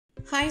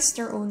Hi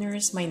store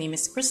owners, my name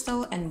is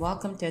Kristel and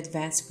welcome to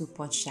Advanced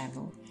Coupons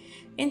channel.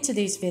 In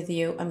today's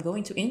video, I'm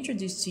going to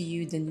introduce to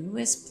you the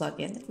newest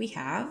plugin that we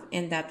have,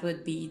 and that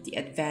would be the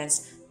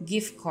Advanced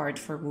Gift Card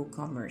for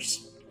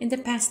WooCommerce. In the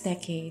past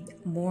decade,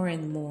 more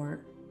and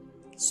more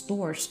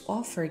stores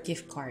offer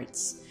gift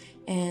cards,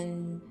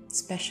 and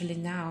especially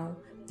now,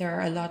 there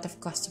are a lot of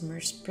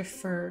customers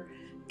prefer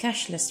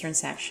cashless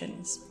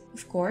transactions.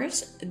 Of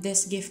course,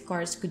 these gift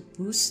cards could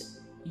boost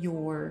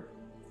your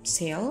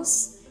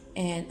sales,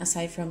 and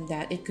aside from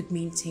that, it could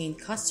maintain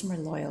customer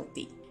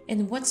loyalty.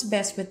 And what's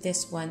best with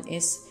this one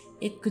is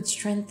it could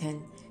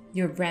strengthen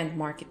your brand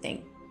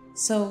marketing.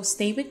 So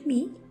stay with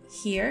me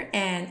here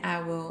and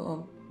I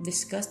will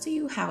discuss to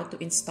you how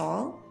to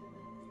install,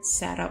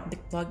 set up the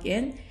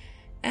plugin,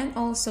 and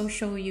also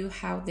show you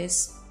how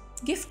this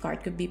gift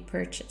card could be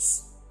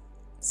purchased.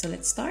 So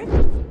let's start.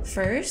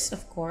 First,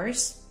 of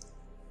course,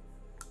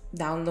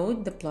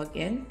 download the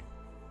plugin.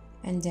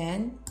 And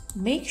then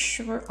make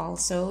sure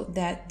also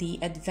that the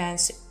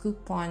Advanced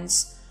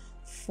Coupons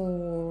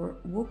for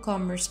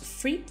WooCommerce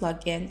free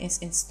plugin is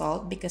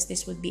installed, because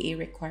this would be a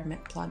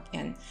requirement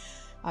plugin.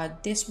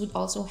 This would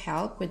also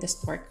help with the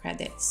store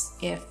credits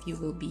if you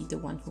will be the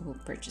one who will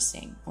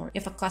purchasing, or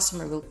if a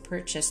customer will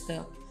purchase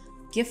the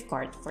gift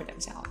card for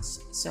themselves.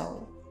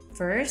 So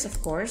first,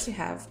 of course, you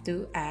have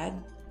to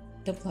add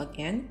the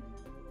plugin.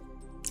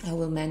 I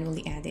will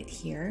manually add it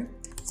here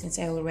since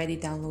I already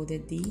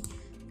downloaded the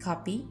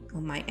copy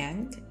on my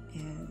end,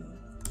 and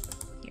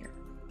here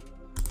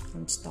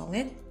install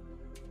it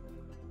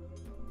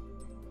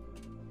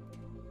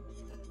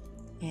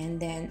and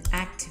then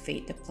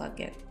activate the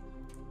plugin.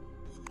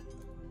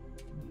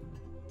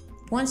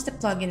 Once the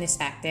plugin is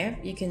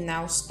active, you can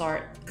now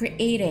start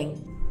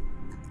creating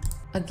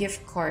a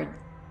gift card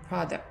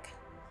product.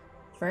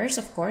 First,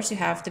 of course, you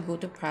have to go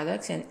to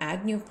products and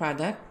add new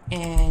product,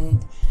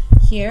 and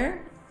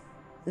here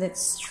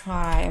let's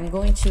try, I'm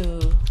going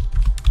to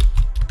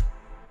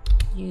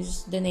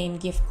use the name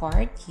gift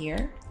card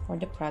here for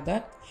the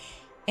product.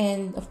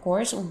 And of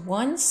course,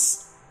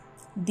 once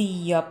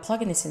the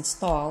plugin is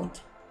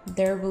installed,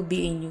 there will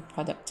be a new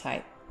product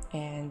type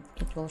and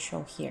it will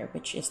show here,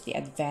 which is the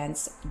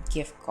Advanced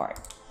Gift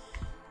Card.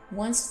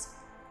 Once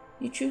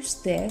you choose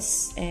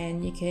this,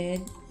 and you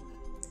could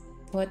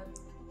put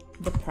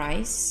the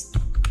price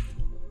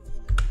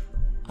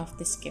of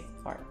this gift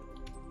card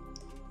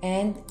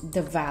and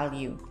the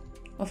value.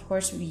 Of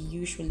course, we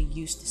usually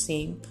use the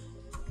same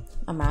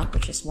amount,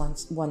 which is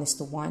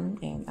 1:1,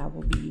 and I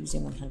will be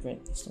using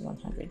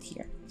 100:100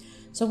 here.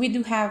 So we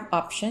do have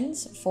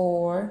options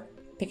for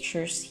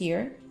pictures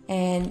here,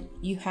 and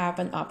you have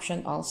an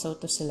option also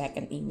to select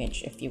an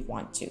image if you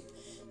want to.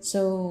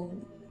 So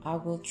I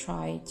will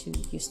try to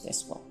use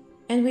this one.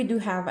 And we do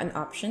have an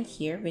option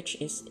here which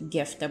is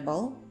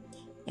giftable,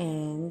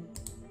 and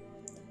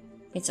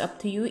it's up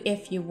to you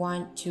if you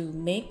want to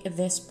make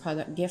this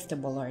product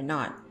giftable or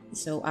not.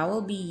 So I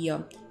will be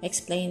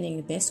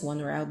explaining this one,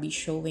 or I'll be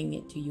showing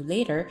it to you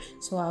later.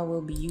 So I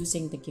will be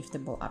using the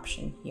giftable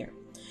option here.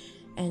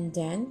 And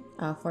then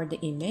for the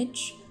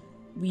image,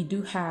 we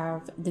do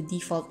have the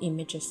default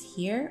images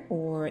here,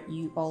 or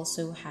you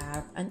also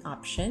have an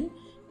option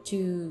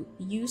to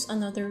use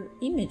another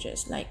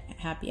images like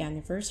happy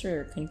anniversary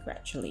or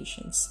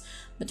congratulations.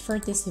 But for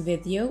this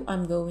video,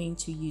 I'm going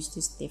to use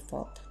this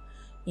default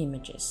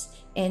images,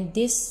 and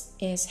this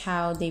is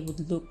how they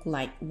would look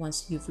like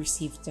once you've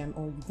received them,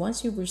 or once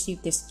you've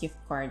received this gift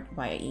card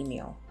via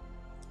email.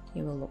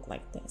 It will look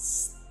like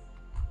this.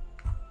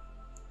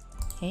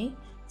 Okay,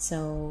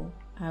 so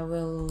I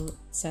will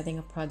setting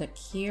a product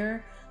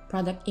here,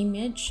 product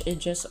image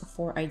just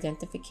for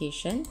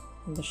identification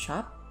in the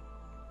shop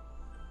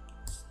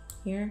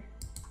here,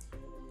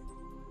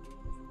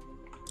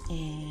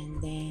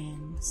 and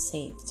then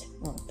saved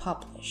or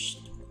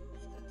published.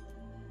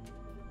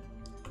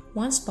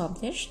 Once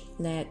published,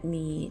 let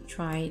me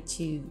try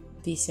to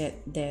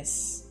visit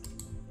this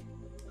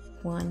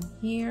one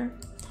here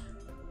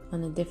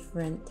on a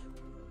different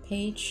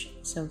page.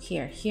 So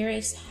here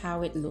is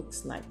how it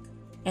looks like.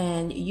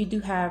 And you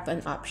do have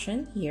an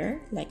option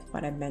here, like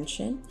what I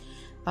mentioned,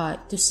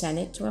 to send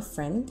it to a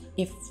friend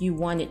if you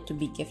want it to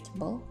be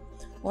giftable,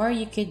 or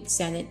you could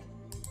send it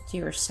to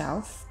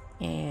yourself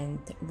and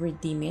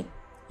redeem it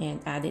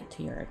and add it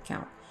to your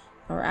account.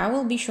 Or I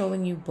will be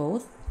showing you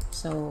both.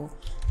 So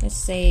let's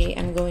say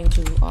I'm going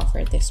to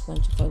offer this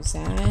one to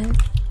Fauzan,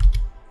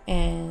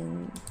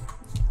 and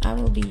I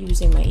will be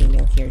using my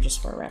email here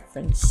just for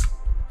reference.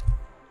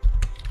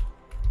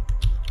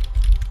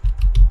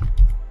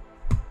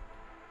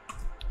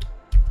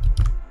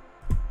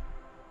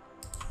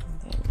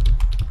 And then,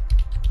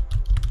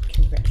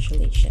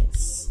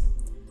 congratulations,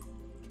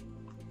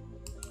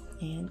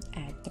 and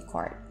add the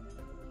card.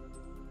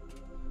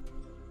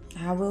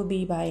 I will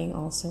be buying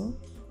also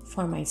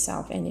for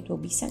myself, and it will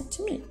be sent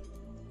to me.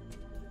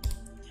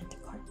 Add the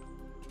card.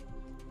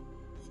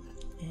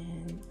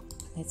 And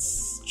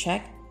let's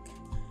check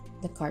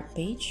the cart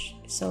page.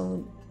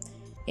 So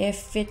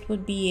if it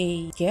would be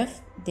a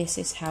gift, this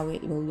is how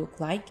it will look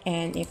like,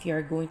 and if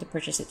you're going to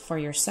purchase it for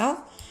yourself,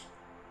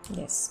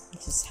 This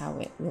is how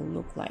it will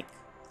look like.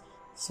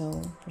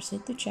 So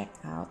proceed to check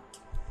out.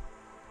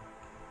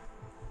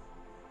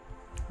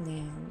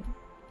 Then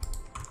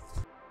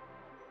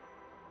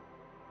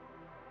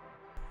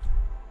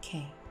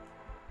okay,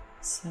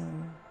 so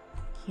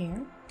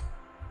here,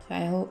 so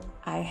I hope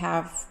I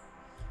have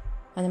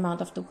an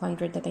amount of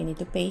 200 that I need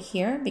to pay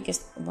here,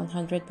 because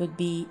 100 would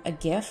be a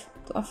gift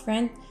to a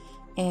friend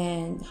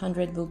and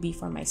 100 will be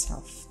for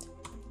myself.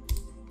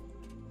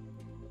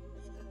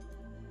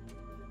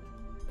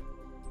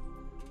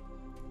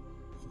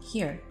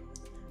 Here,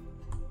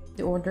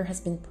 the order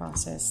has been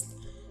processed.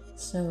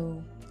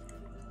 So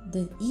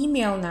the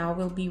email now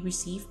will be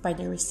received by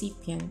the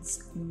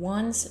recipients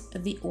once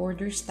the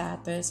order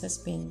status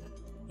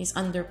is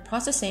under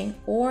processing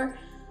or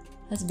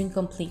has been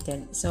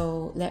completed.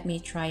 So let me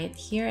try it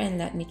here and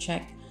let me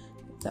check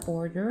the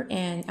order,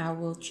 and I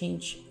will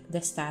change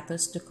the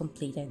status to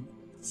completed.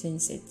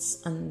 Since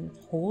it's on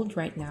hold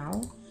right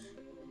now,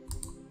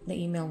 the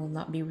email will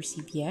not be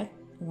received yet.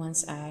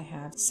 Once I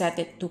have set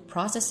it to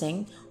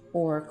processing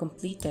or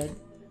completed,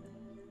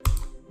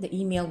 the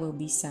email will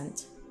be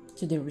sent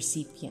to the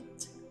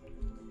recipient.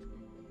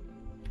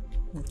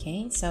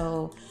 Okay,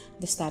 so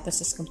the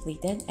status is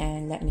completed,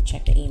 and let me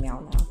check the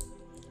email now.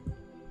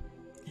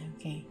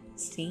 Okay,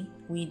 see,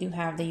 we do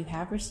have that you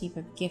have received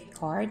a gift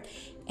card,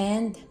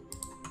 and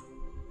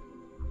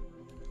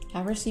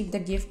have received the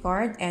gift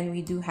card, and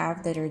we do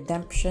have the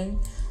redemption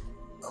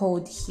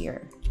code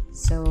here.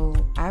 So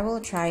I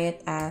will try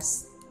it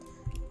as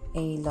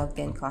a logged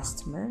in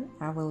customer.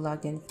 I will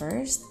log in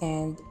first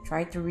and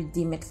try to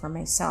redeem it for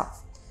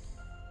myself.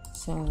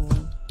 So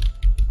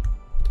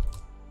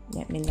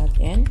let me log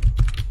in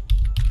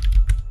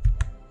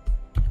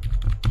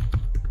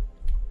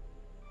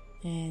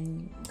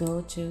and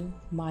go to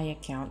my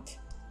account,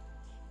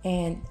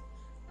 and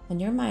on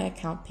your my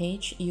account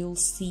page you'll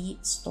see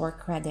store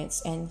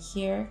credits, and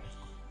here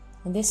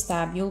in this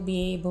tab you'll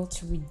be able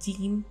to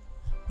redeem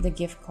the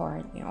gift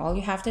card. All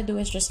you have to do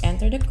is just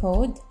enter the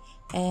code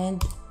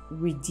and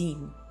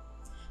redeem.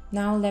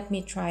 Now let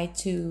me try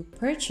to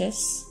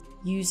purchase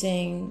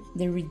using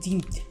the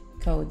redeemed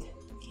code.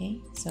 Okay,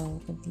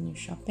 so continue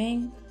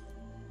shopping.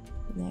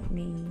 Let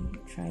me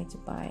try to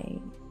buy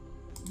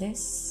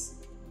this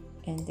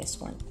and this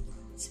one.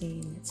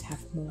 See, let's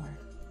have more.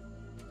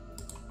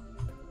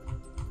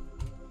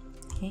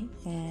 Okay,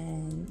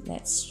 and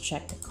let's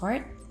check the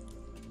cart.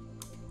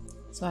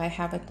 So I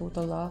have a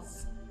total of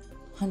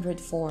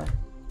 $104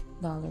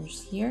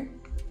 here,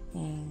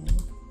 and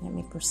let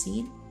me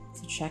proceed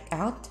to check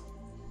out.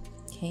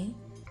 Okay,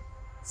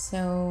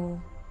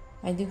 so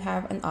I do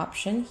have an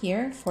option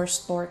here for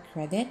store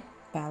credit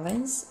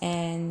balance,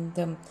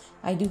 and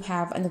I do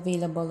have an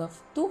available of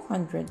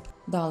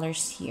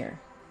 $200 here,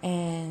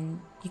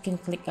 and you can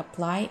click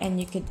apply and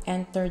you can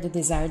enter the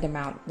desired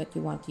amount that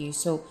you want to use.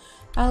 So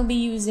I'll be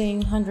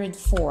using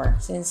 104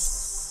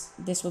 since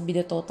this will be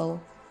the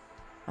total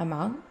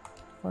amount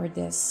for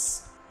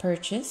this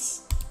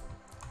purchase.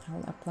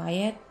 I'll apply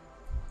it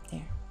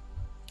there,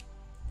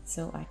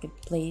 so I could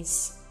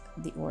place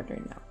the order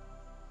now.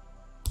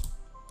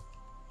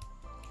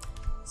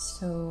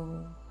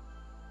 So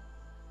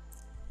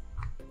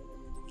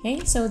okay,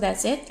 so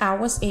that's it. I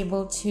was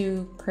able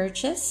to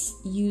purchase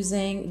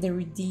using the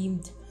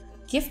redeemed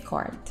gift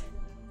card.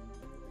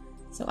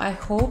 So I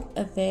hope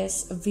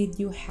this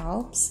video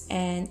helps,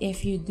 and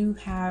if you do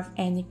have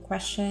any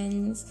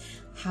questions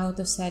how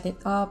to set it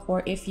up,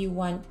 or if you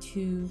want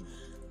to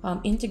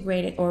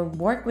integrate it or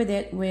work with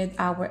it with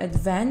our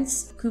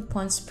advanced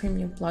coupons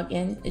premium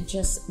plugin,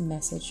 just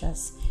message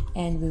us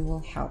and we will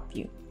help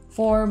you.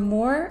 For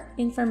more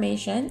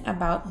information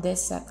about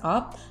this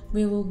setup,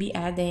 we will be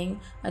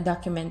adding a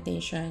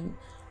documentation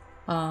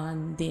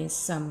on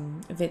this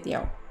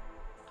video.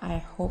 I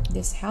hope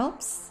this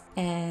helps,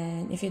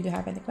 and if you do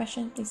have any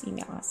questions, please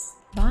email us.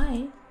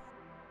 Bye!